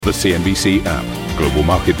The CNBC app. Global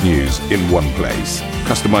market news in one place.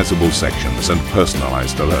 Customizable sections and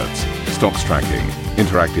personalized alerts. Stocks tracking,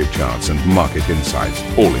 interactive charts and market insights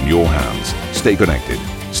all in your hands. Stay connected.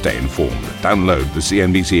 Stay informed. Download the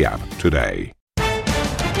CNBC app today.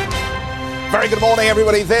 Very good morning,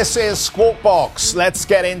 everybody. This is Squawk Box. Let's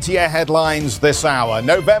get into your headlines this hour.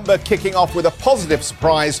 November kicking off with a positive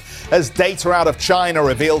surprise as data out of China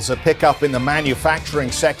reveals a pickup in the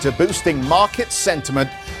manufacturing sector, boosting market sentiment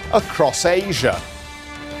across Asia.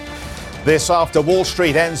 This after Wall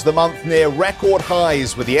Street ends the month near record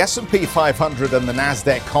highs, with the S&P 500 and the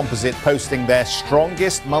Nasdaq Composite posting their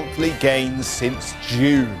strongest monthly gains since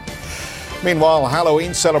June. Meanwhile,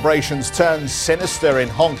 Halloween celebrations turn sinister in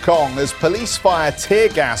Hong Kong as police fire tear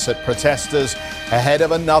gas at protesters ahead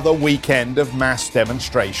of another weekend of mass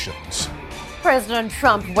demonstrations. President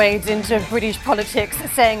Trump wades into British politics,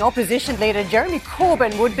 saying opposition leader Jeremy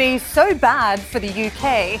Corbyn would be so bad for the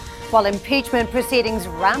UK, while impeachment proceedings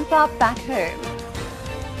ramp up back home.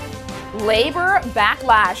 Labour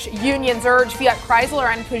backlash. Unions urge Fiat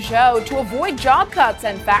Chrysler and Peugeot to avoid job cuts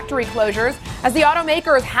and factory closures as the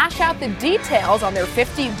automakers hash out the details on their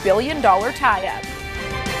 $50 billion tie-up.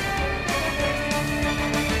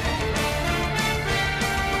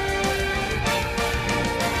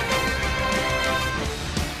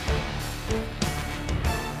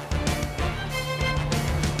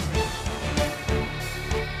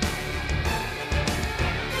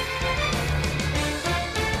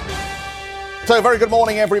 So very good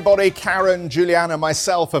morning, everybody. Karen, Juliana,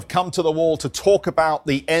 myself have come to the wall to talk about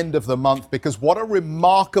the end of the month, because what a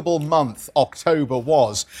remarkable month October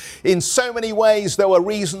was. In so many ways, there were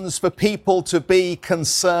reasons for people to be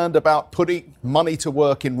concerned about putting money to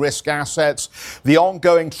work in risk assets, the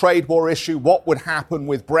ongoing trade war issue, what would happen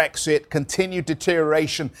with Brexit, continued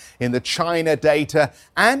deterioration in the China data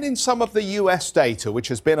and in some of the US data, which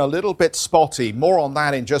has been a little bit spotty. More on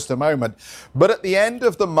that in just a moment. But at the end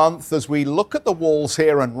of the month, as we look at the walls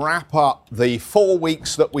here and wrap up the 4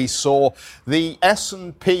 weeks that we saw, the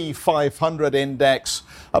S&P 500 index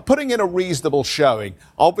putting in a reasonable showing.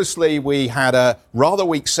 Obviously, we had a rather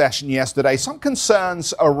weak session yesterday. Some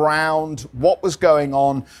concerns around what was going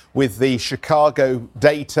on with the Chicago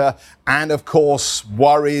data and, of course,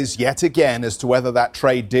 worries yet again as to whether that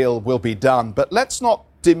trade deal will be done. But let's not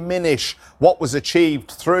diminish what was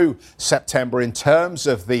achieved through September in terms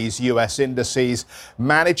of these US indices,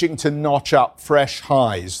 managing to notch up fresh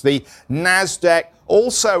highs. The Nasdaq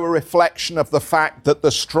also a reflection of the fact that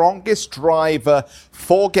the strongest driver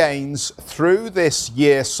for gains through this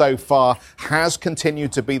year so far has continued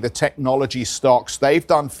to be the technology stocks. They've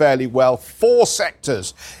done fairly well. 4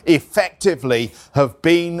 sectors effectively have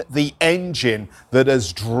been the engine that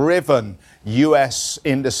has driven US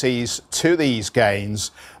indices to these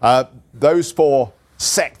gains. Those 4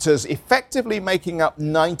 sectors effectively making up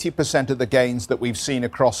 90% of the gains that we've seen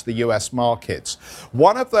across the US markets.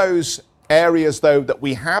 One of those areas, though, that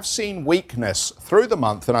we have seen weakness through the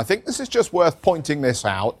month, and I think this is just worth pointing this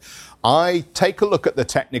out. I take a look at the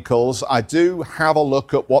technicals. I do have a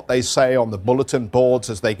look at what they say on the bulletin boards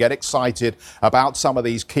as they get excited about some of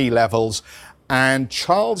these key levels. And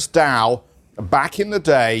Charles Dow, back in the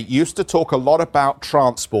day, used to talk a lot about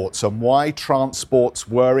transports and why transports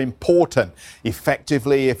were important.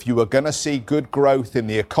 Effectively, if you were going to see good growth in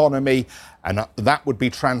the economy, and that would be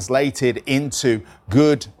translated into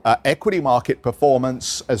good equity market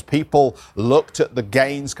performance as people looked at the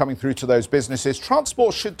gains coming through to those businesses,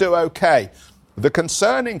 transport should do okay. The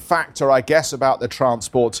concerning factor, I guess, about the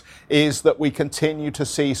transports is that we continue to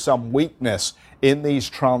see some weakness in these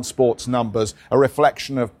transports numbers, a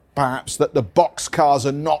reflection of perhaps that the boxcars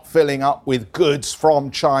are not filling up with goods from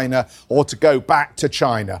China or to go back to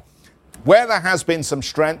China. Where there has been some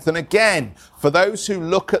strength, and again, for those who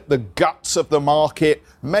look at the guts of the market,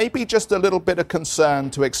 maybe just a little bit of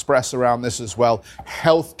concern to express around this as well,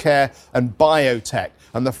 healthcare and biotech.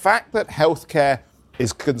 And the fact that healthcare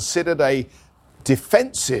is considered a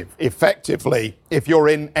defensive, effectively, if you're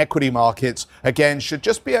in equity markets, again, should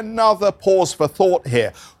just be another pause for thought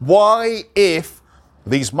here. Why, if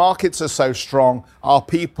these markets are so strong, are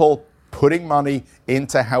people putting money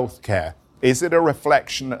into healthcare? Is it a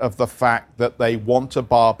reflection of the fact that they want a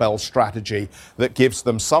barbell strategy that gives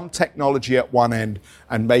them some technology at one end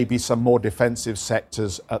and maybe some more defensive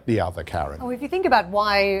sectors at the other, Karen? Well, if you think about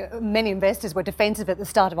why many investors were defensive at the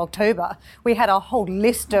start of October, we had a whole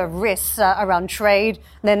list of risks around trade,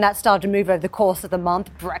 and then that started to move over the course of the month,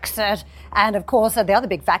 Brexit, and of course the other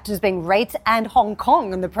big factors being rates and Hong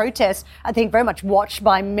Kong and the protests, I think very much watched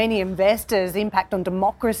by many investors, the impact on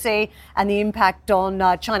democracy and the impact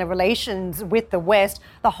on China relations bonds with the West.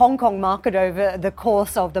 The Hong Kong market over the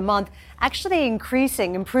course of the month actually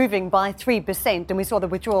improving by 3%. And we saw the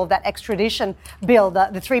withdrawal of that extradition bill,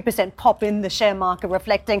 the 3% pop in the share market,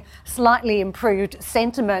 reflecting slightly improved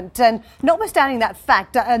sentiment. And notwithstanding that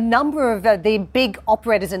fact, a number of the big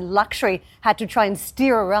operators in luxury had to try and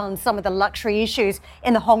steer around some of the luxury issues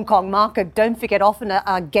in the Hong Kong market. Don't forget, often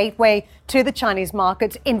a gateway to the Chinese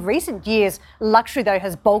markets. In recent years, luxury, though,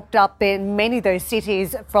 has bulked up in many of those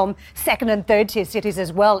cities, from second and third tier cities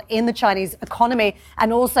as well in the Chinese economy,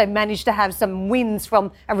 and also managed to have some wins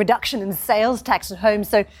from a reduction in sales tax at home.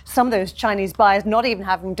 So some of those Chinese buyers, not even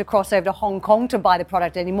having to cross over to Hong Kong to buy the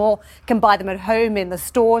product anymore, can buy them at home in the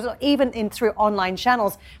stores or even through online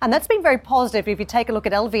channels. And that's been very positive. If you take a look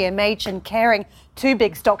at LVMH and Kering, two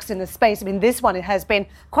big stocks in the space. I mean, this one, it has been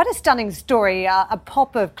quite a stunning story, a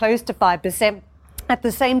pop of close to 5%. At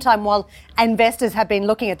the same time, while investors have been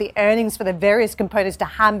looking at the earnings for the various components, to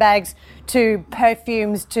handbags, to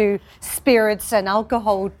perfumes, to spirits and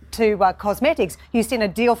alcohol, to cosmetics, you've seen a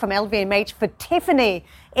deal from LVMH for Tiffany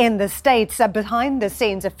in the States. Behind the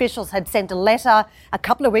scenes, officials had sent a letter a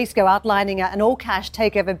couple of weeks ago outlining an all-cash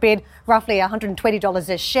takeover bid, roughly $120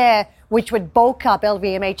 a share, which would bulk up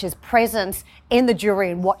LVMH's presence in the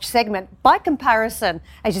jewelry and watch segment. By comparison,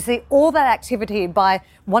 as you see, all that activity by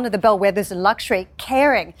one of the bellwethers in luxury,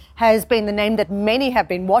 Kering, has been the name that many have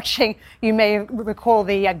been watching. You may recall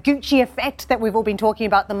the Gucci effect that we've all been talking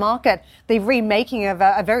about in the market, the remaking of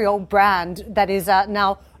a very old brand that is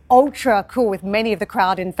now ultra cool with many of the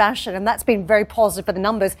crowd in fashion, and that's been very positive for the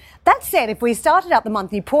numbers. That said, if we started out the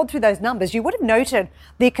month, you poured through those numbers, you would have noted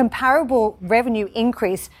the comparable revenue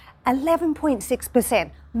increase,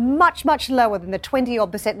 11.6%, much lower than the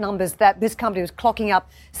 20-odd% numbers that this company was clocking up,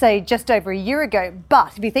 say, just over a year ago.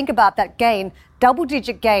 But if you think about that gain,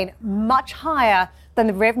 double-digit gain, much higher than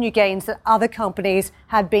the revenue gains that other companies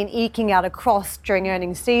have been eking out across during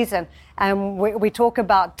earnings season. And we talk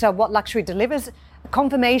about what luxury delivers.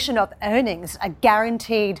 Confirmation of earnings, a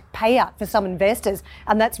guaranteed payout for some investors.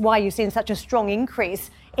 And that's why you've seen such a strong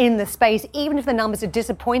increase in the space, even if the numbers are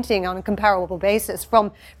disappointing on a comparable basis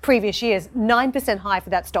from previous years. 9% high for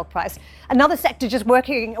that stock price. Another sector just worth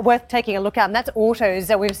taking a look at, and that's autos.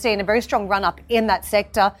 We've seen a very strong run up in that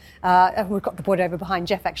sector. We've got the board over behind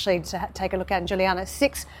Jeff actually to take a look at, and Juliana,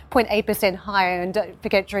 6.8% higher. And don't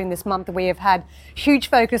forget, during this month we have had huge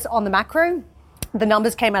focus on the macro. The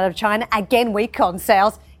numbers came out of China, again weak on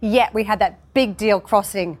sales, yet we had that big deal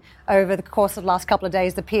crossing over the course of the last couple of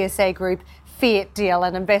days, the PSA Group Fiat deal,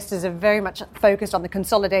 and investors are very much focused on the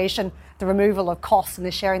consolidation, the removal of costs and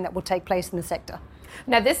the sharing that will take place in the sector.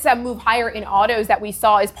 Now, this move higher in autos that we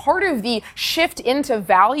saw is part of the shift into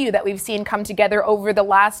value that we've seen come together over the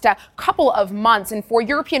last couple of months. And for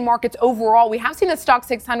European markets overall, we have seen the Stock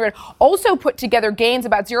 600 also put together gains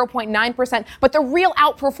about 0.9%. But the real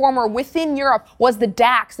outperformer within Europe was the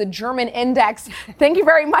DAX, the German index. Thank you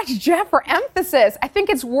very much, Jeff, for emphasis. I think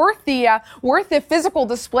it's worth the physical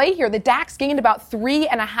display here. The DAX gained about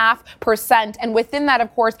 3.5%. And within that,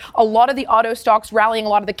 of course, a lot of the auto stocks rallying, a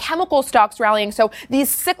lot of the chemical stocks rallying. So these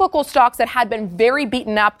cyclical stocks that had been very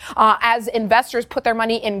beaten up as investors put their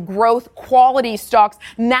money in growth quality stocks,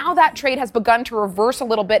 now that trade has begun to reverse a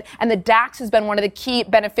little bit, and the DAX has been one of the key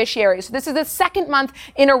beneficiaries. So this is the second month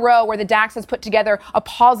in a row where the DAX has put together a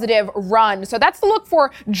positive run. So that's the look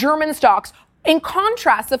for German stocks. In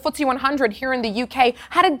contrast, the FTSE 100 here in the UK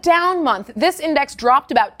had a down month. This index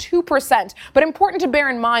dropped about 2%. But important to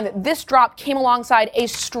bear in mind that this drop came alongside a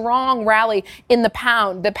strong rally in the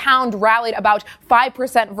pound. The pound rallied about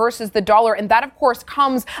 5% versus the dollar. And that, of course,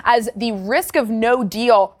 comes as the risk of no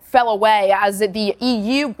deal fell away as the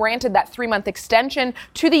EU granted that 3-month extension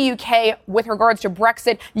to the UK with regards to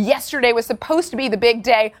Brexit. Yesterday was supposed to be the big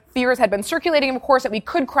day. Fears had been circulating, of course, that we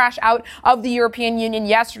could crash out of the European Union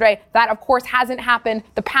yesterday. That, of course, hasn't happened.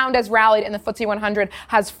 The pound has rallied and the FTSE 100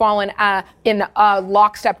 has fallen in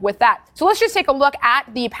lockstep with that. So let's just take a look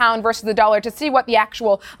at the pound versus the dollar to see what the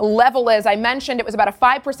actual level is. I mentioned it was about a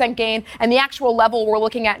 5% gain, and the actual level we're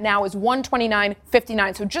looking at now is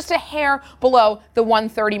 129.59. So just a hair below the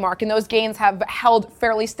 130 mark. And those gains have held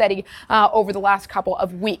fairly steady over the last couple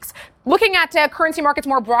of weeks. Looking at currency markets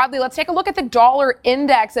more broadly, let's take a look at the dollar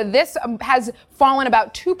index. This has fallen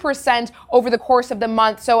about 2% over the course of the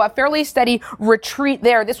month, so a fairly steady retreat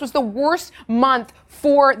there. This was the worst month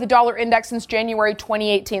for the dollar index since January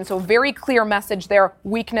 2018, so very clear message there,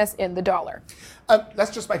 weakness in the dollar.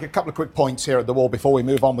 Let's just make a couple of quick points here at the wall before we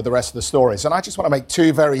move on with the rest of the stories. And I just want to make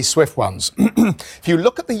two very swift ones. If you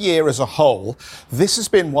look at the year as a whole, this has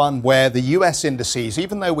been one where the US indices,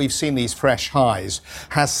 even though we've seen these fresh highs,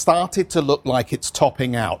 has started to look like it's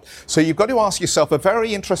topping out. So you've got to ask yourself a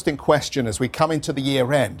very interesting question as we come into the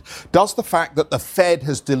year end. Does the fact that the Fed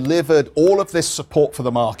has delivered all of this support for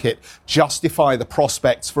the market justify the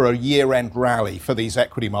prospects for a year-end rally for these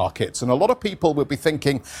equity markets? And a lot of people will be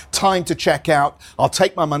thinking, time to check out. I'll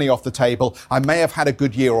take my money off the table. I may have had a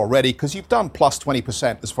good year already because you've done plus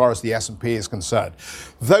 20% as far as the S&P is concerned.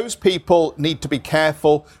 Those people need to be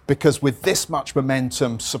careful because with this much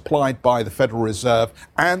momentum supplied by the Federal Reserve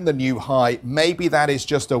and the new high, maybe that is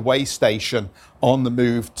just a way station on the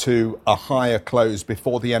move to a higher close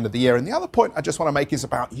before the end of the year. And the other point I just want to make is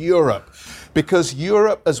about Europe, because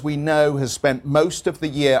Europe, as we know, has spent most of the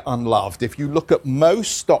year unloved. If you look at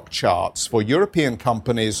most stock charts for European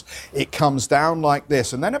companies, it comes down like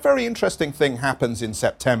this. And then a very interesting thing happens in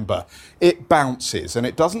September. It bounces, and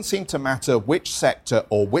it doesn't seem to matter which sector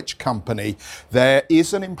or which company. There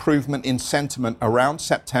is an improvement in sentiment around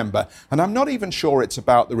September, and I'm not even sure it's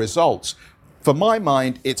about the results. For my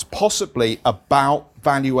mind, it's possibly about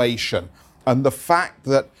valuation and the fact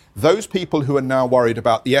that those people who are now worried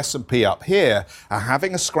about the S&P up here are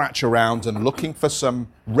having a scratch around and looking for some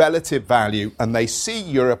relative value, and they see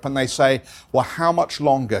Europe and they say, well, how much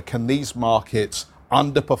longer can these markets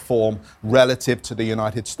underperform relative to the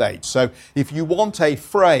United States? So if you want a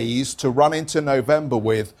phrase to run into November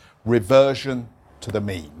with, reversion to the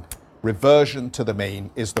mean. Reversion to the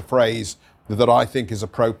mean is the phrase that I think is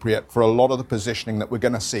appropriate for a lot of the positioning that we're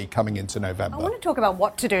going to see coming into November. I want to talk about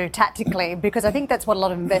what to do tactically, because I think that's what a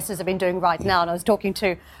lot of investors have been doing right now. And I was talking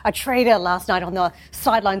to a trader last night on the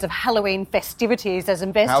sidelines of Halloween festivities as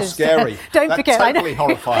investors. How scary. Don't forget. Totally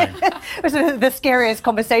horrifying. It was the scariest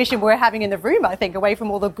conversation we're having in the room, I think, away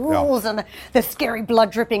from all the ghouls and the scary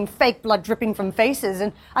blood dripping, fake blood dripping from faces.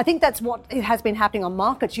 And I think that's what has been happening on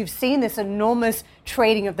markets. You've seen this enormous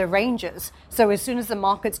trading of the ranges. So as soon as the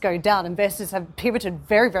markets go down, investors have pivoted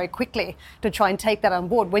very, very quickly to try and take that on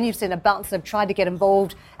board. When you've seen a bounce, they've tried to get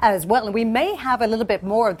involved as well. And we may have a little bit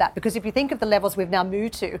more of that, because if you think of the levels we've now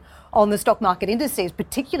moved to on the stock market indices,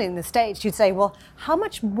 particularly in the States, you'd say, well, how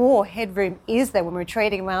much more headroom is there when we're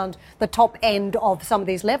trading around the top end of some of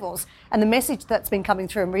these levels? And the message that's been coming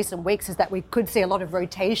through in recent weeks is that we could see a lot of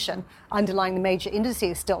rotation underlying the major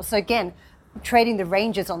indices still. So again, trading the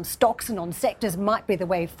ranges on stocks and on sectors might be the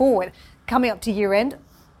way forward. Coming up to year end,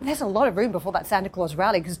 there's a lot of room before that Santa Claus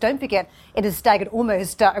rally, because don't forget, it is staggered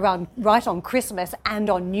almost around right on Christmas and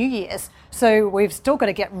on New Year's. So we've still got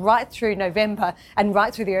to get right through November and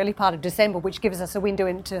right through the early part of December, which gives us a window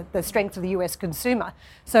into the strength of the US consumer.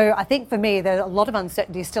 So I think for me, there's a lot of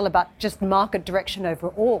uncertainty still about just market direction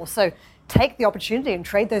overall. So take the opportunity and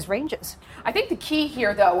trade those ranges. I think the key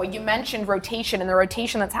here, though, when you mentioned rotation and the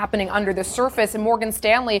rotation that's happening under the surface, and Morgan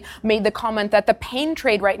Stanley made the comment that the pain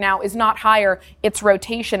trade right now is not higher, it's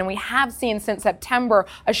rotation. And we have seen since September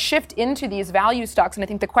a shift into these value stocks. And I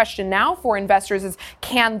think the question now for investors is,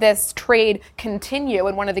 can this trade continue?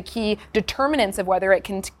 And one of the key determinants of whether it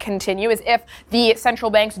can continue is if the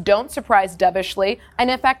central banks don't surprise dovishly and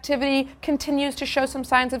if activity continues to show some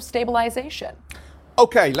signs of stabilization.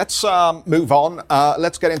 Okay, let's move on.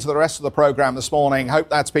 Let's get into the rest of the program this morning. Hope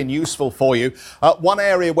that's been useful for you. One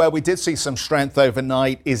area where we did see some strength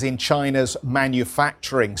overnight is in China's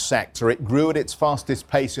manufacturing sector. It grew at its fastest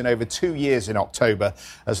pace in over 2 years in October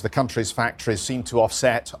as the country's factories seem to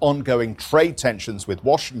offset ongoing trade tensions with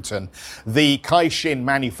Washington. The Caixin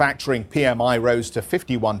manufacturing PMI rose to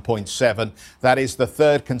 51.7. That is the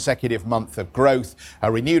third consecutive month of growth.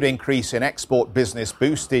 A renewed increase in export business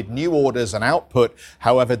boosted new orders and output.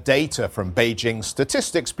 However, data from Beijing's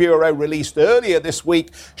Statistics Bureau released earlier this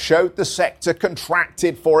week showed the sector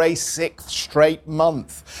contracted for a sixth straight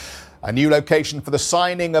month. A new location for the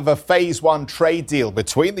signing of a Phase 1 trade deal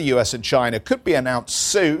between the US and China could be announced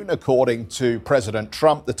soon, according to President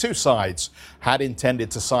Trump. The two sides had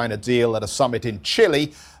intended to sign a deal at a summit in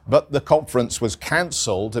Chile, but the conference was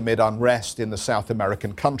cancelled amid unrest in the South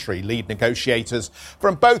American country. Lead negotiators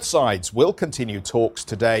from both sides will continue talks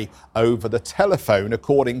today over the telephone,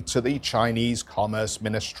 according to the Chinese Commerce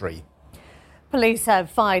Ministry. Police have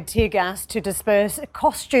fired tear gas to disperse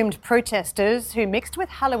costumed protesters who mixed with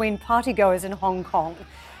Halloween partygoers in Hong Kong.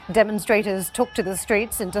 Demonstrators took to the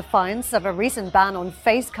streets in defiance of a recent ban on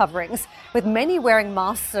face coverings, with many wearing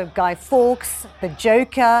masks of Guy Fawkes, the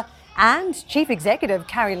Joker, and Chief Executive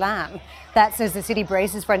Carrie Lam. That says the city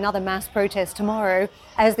braces for another mass protest tomorrow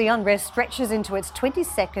as the unrest stretches into its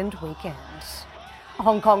 22nd weekend.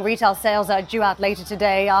 Hong Kong retail sales are due out later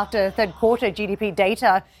today after third quarter GDP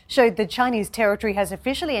data showed the Chinese territory has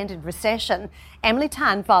officially entered recession. Emily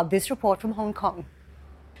Tan filed this report from Hong Kong.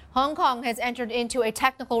 Hong Kong has entered into a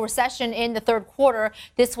technical recession in the third quarter.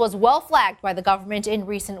 This was well flagged by the government in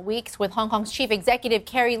recent weeks, with Hong Kong's chief executive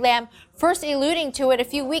Carrie Lam first alluding to it a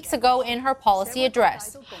few weeks ago in her policy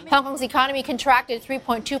address. Hong Kong's economy contracted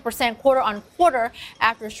 3.2% quarter on quarter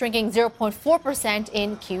after shrinking 0.4%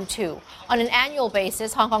 in Q2. On an annual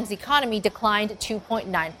basis, Hong Kong's economy declined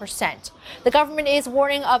 2.9%. The government is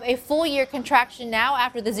warning of a full year contraction now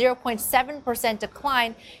after the 0.7%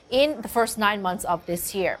 decline in the first 9 months of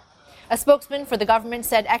this year. A spokesman for the government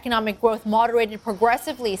said economic growth moderated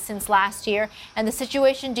progressively since last year, and the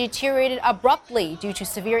situation deteriorated abruptly due to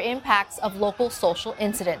severe impacts of local social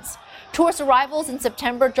incidents. Tourist arrivals in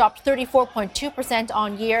September dropped 34.2%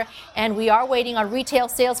 on year, and we are waiting on retail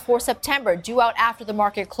sales for September, due out after the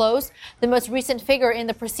market closed. The most recent figure in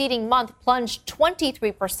the preceding month plunged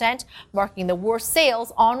 23%, marking the worst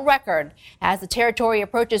sales on record. As the territory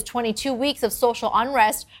approaches 22 weeks of social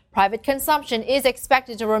unrest, private consumption is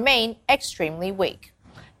expected to remain extremely weak.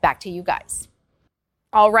 Back to you guys.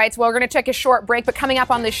 All right, so we're going to take a short break, but coming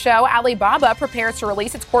up on the show, Alibaba prepares to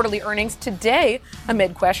release its quarterly earnings today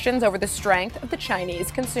amid questions over the strength of the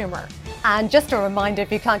Chinese consumer. And just a reminder,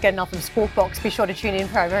 if you can't get enough of Squawk Box, be sure to tune in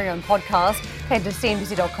for our very own podcast. Head to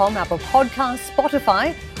cnbc.com, Apple Podcasts,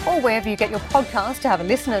 Spotify, or wherever you get your podcast to have a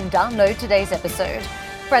listen and download today's episode.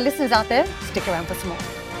 For our listeners out there, stick around for some more.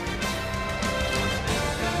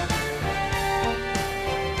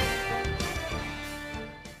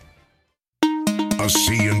 A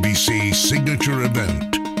CNBC signature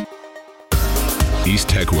event. East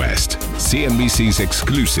Tech West, CNBC's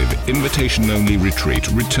exclusive invitation-only retreat,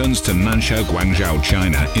 returns to Nansha, Guangzhou,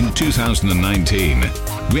 China in 2019.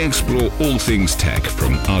 We explore all things tech,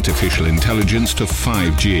 from artificial intelligence to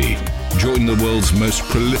 5G. Join the world's most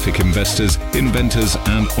prolific investors, inventors,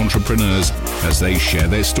 and entrepreneurs as they share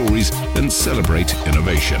their stories and celebrate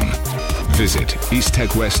innovation. Visit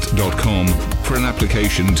easttechwest.com for an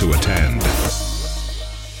application to attend.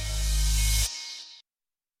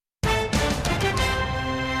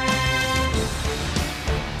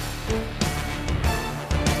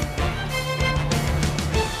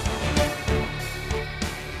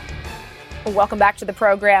 Welcome back to the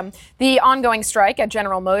program. The ongoing strike at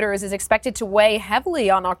General Motors is expected to weigh heavily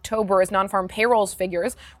on October's non-farm payrolls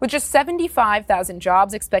figures, with just 75,000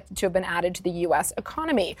 jobs expected to have been added to the U.S.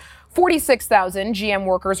 economy. 46,000 GM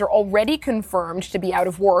workers are already confirmed to be out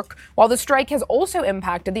of work, while the strike has also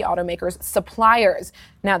impacted the automaker's suppliers.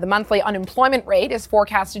 Now, the monthly unemployment rate is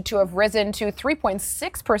forecasted to have risen to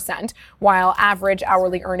 3.6%, while average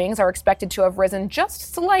hourly earnings are expected to have risen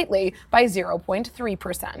just slightly by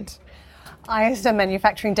 0.3%. ISM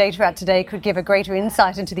manufacturing data out today could give a greater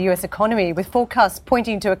insight into the U.S. economy, with forecasts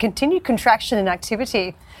pointing to a continued contraction in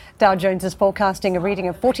activity. Dow Jones is forecasting a reading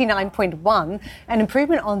of 49.1, an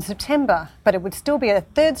improvement on September, but it would still be a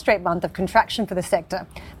third straight month of contraction for the sector.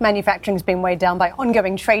 Manufacturing has been weighed down by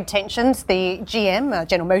ongoing trade tensions, the GM,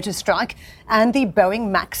 General Motors strike, and the Boeing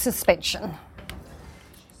MAX suspension.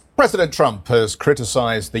 President Trump has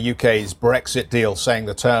criticised the UK's Brexit deal, saying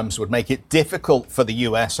the terms would make it difficult for the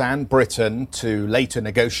US and Britain to later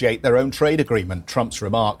negotiate their own trade agreement. Trump's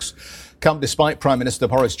remarks come despite Prime Minister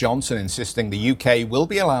Boris Johnson insisting the UK will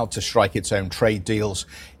be allowed to strike its own trade deals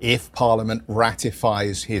if Parliament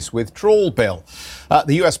ratifies his withdrawal bill.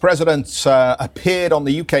 The US President appeared on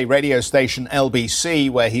the UK radio station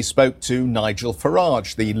LBC, where he spoke to Nigel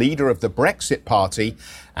Farage, the leader of the Brexit Party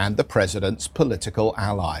and the President's political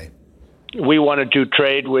ally. We want to do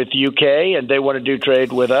trade with UK and they want to do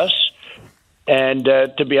trade with us. And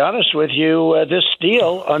to be honest with you, this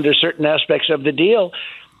deal, under certain aspects of the deal,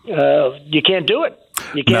 you can't do it.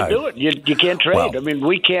 You can't do it. You can't trade. Well, I mean,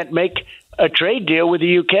 we can't make a trade deal with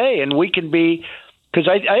the UK, and we can be, because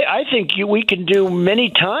I think we can do many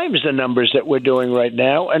times the numbers that we're doing right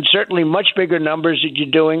now, and certainly much bigger numbers that you're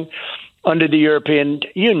doing under the European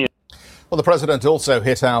Union. Well, the president also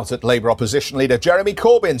hit out at Labour opposition leader Jeremy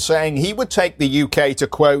Corbyn, saying he would take the UK to,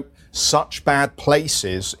 quote, such bad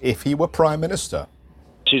places if he were Prime Minister.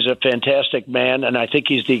 He's a fantastic man, and I think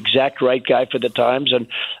he's the exact right guy for the times. And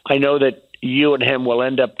I know that you and him will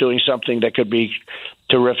end up doing something that could be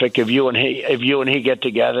terrific. If you and he get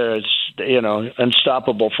together, it's,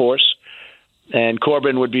 unstoppable force. And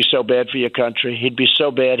Corbyn would be so bad for your country. He'd be so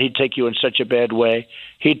bad. He'd take you in such a bad way.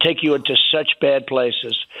 He'd take you into such bad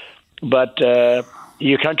places. But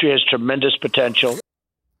your country has tremendous potential.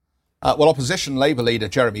 Well, opposition Labour leader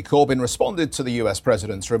Jeremy Corbyn responded to the US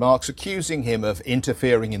president's remarks, accusing him of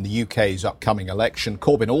interfering in the UK's upcoming election.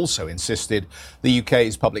 Corbyn also insisted the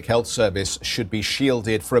UK's public health service should be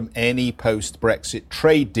shielded from any post-Brexit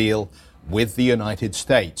trade deal with the United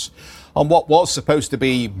States. On what was supposed to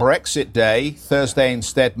be Brexit Day, Thursday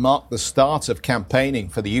instead marked the start of campaigning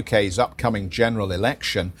for the UK's upcoming general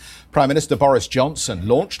election. Prime Minister Boris Johnson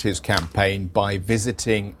launched his campaign by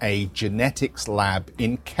visiting a genetics lab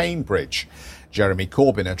in Cambridge. Jeremy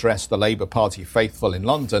Corbyn addressed the Labour Party faithful in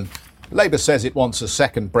London. Labour says it wants a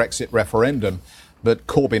second Brexit referendum, but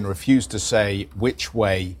Corbyn refused to say which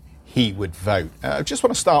way he would vote. I just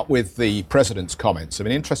want to start with the president's comments. I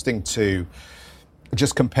mean, interesting to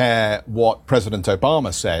just compare what President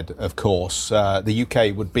Obama said, of course. The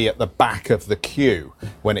UK would be at the back of the queue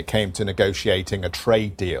when it came to negotiating a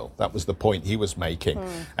trade deal. That was the point he was making.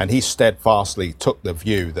 And he steadfastly took the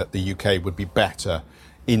view that the UK would be better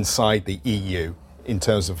inside the EU in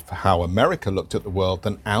terms of how America looked at the world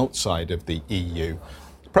than outside of the EU.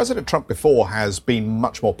 President Trump before has been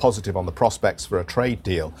much more positive on the prospects for a trade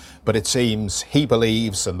deal, but it seems he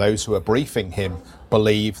believes, and those who are briefing him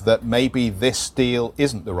believe, that maybe this deal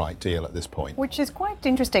isn't the right deal at this point. Which is quite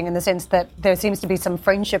interesting in the sense that there seems to be some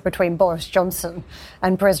friendship between Boris Johnson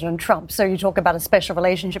and President Trump. So you talk about a special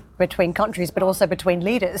relationship between countries, but also between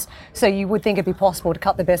leaders. So you would think it'd be possible to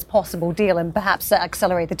cut the best possible deal and perhaps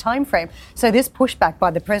accelerate the time frame. So this pushback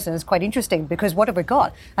by the president is quite interesting, because what have we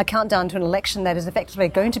got? A countdown to an election that is effectively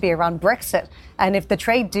going to be around Brexit. And if the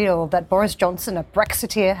trade deal that Boris Johnson, a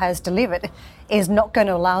Brexiteer, has delivered is not going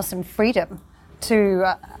to allow some freedom to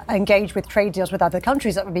engage with trade deals with other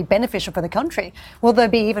countries that would be beneficial for the country, will there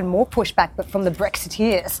be even more pushback but from the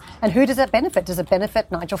Brexiteers? And who does that benefit? Does it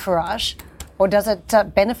benefit Nigel Farage? Or does it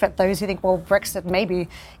benefit those who think, well, Brexit, maybe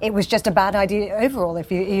it was just a bad idea overall?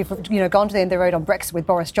 If you've gone to the end of the road on Brexit with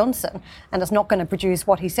Boris Johnson and it's not going to produce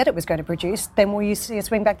what he said it was going to produce, then will you see a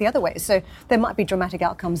swing back the other way? So there might be dramatic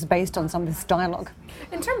outcomes based on some of this dialogue.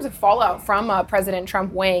 In terms of fallout from President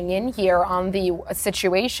Trump weighing in here on the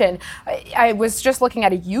situation, I was just looking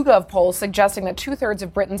at a YouGov poll suggesting that 2/3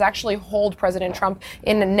 of Britons actually hold President Trump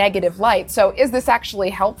in a negative light. So is this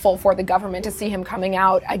actually helpful for the government to see him coming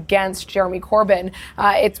out against Jeremy Corbyn?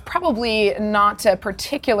 It's probably not a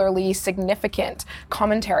particularly significant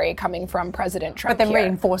commentary coming from President Trump. But then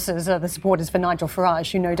reinforces the supporters for Nigel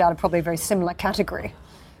Farage, who no doubt are probably a very similar category.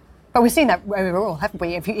 But we've seen that overall, haven't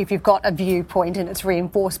we? If you've got a viewpoint and it's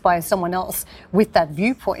reinforced by someone else with that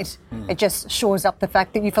viewpoint, it just shores up the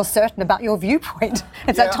fact that you feel certain about your viewpoint.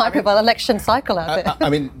 It's that type of election cycle out there. I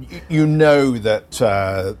mean, you know that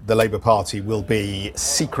the Labour Party will be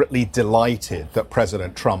secretly delighted that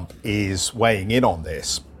President Trump is weighing in on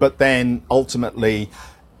this. But then ultimately,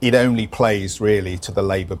 it only plays really to the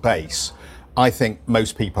Labour base. I think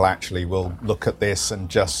most people actually will look at this and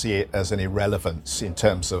just see it as an irrelevance in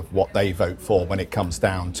terms of what they vote for when it comes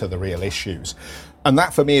down to the real issues. And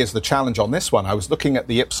that for me is the challenge on this one. I was looking at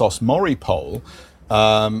the Ipsos Mori poll,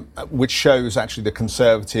 which shows actually the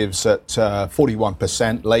Conservatives at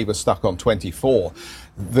 41%, Labour stuck on 24%.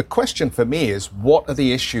 The question for me is, what are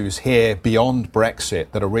the issues here beyond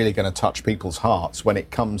Brexit that are really going to touch people's hearts when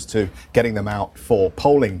it comes to getting them out for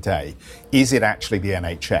polling day? Is it actually the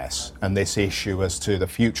NHS and this issue as to the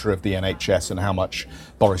future of the NHS and how much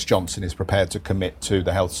Boris Johnson is prepared to commit to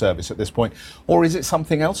the health service at this point? Or is it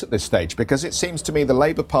something else at this stage? Because it seems to me the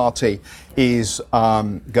Labour Party is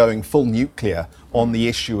going full nuclear on the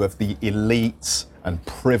issue of the elites and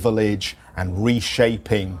privilege and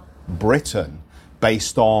reshaping Britain,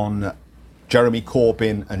 based on Jeremy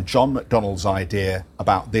Corbyn and John McDonnell's idea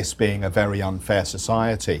about this being a very unfair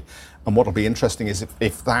society. And what will be interesting is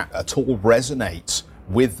if that at all resonates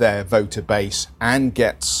with their voter base and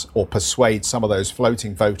gets or persuades some of those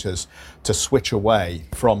floating voters to switch away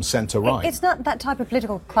from centre-right. It's not that type of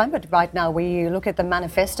political climate right now where you look at the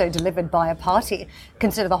manifesto delivered by a party,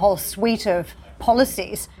 consider the whole suite of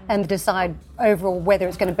policies and decide overall whether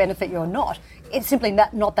it's going to benefit you or not. It's simply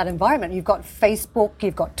not that environment. You've got Facebook,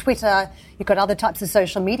 you've got Twitter, you've got other types of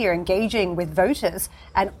social media engaging with voters,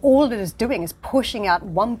 and all it is doing is pushing out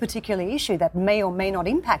one particular issue that may or may not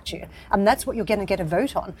impact you. And that's what you're going to get a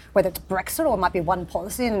vote on, whether it's Brexit or it might be one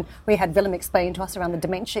policy. And we had Willem explain to us around the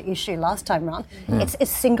dementia issue last time round. It's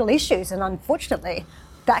single issues, and unfortunately,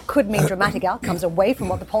 that could mean dramatic outcomes away from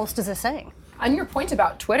what the pollsters are saying. On your point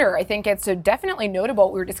about Twitter, I think it's definitely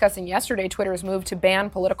notable. We were discussing yesterday Twitter's move to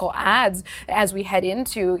ban political ads as we head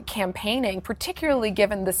into campaigning, particularly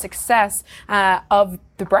given the success of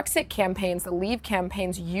the Brexit campaigns, the Leave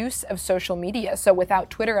campaign's use of social media. So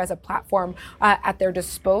without Twitter as a platform at their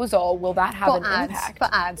disposal, will that have an impact? For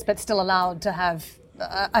ads, but still allowed to have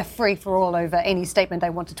a free-for-all over any statement they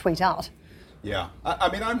want to tweet out. Yeah,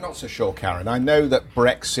 I mean, I'm not so sure, Karen. I know that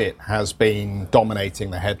Brexit has been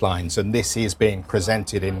dominating the headlines, and this is being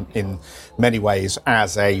presented in many ways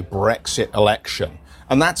as a Brexit election.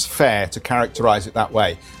 And that's fair to characterise it that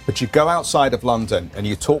way. But you go outside of London and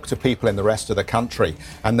you talk to people in the rest of the country,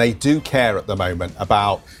 and they do care at the moment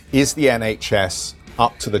about, is the NHS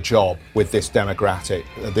up to the job with this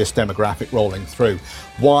demographic rolling through?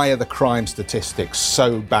 Why are the crime statistics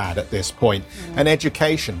so bad at this point? And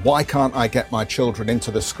education, why can't I get my children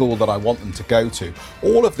into the school that I want them to go to?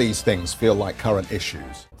 All of these things feel like current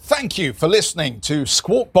issues. Thank you for listening to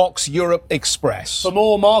Squawk Box Europe Express. For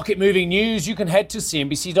more market-moving news, you can head to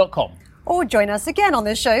cnbc.com. Or join us again on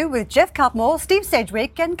the show with Jeff Cutmore, Steve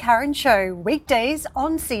Sedgwick and Karen Cho, weekdays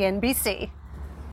on CNBC.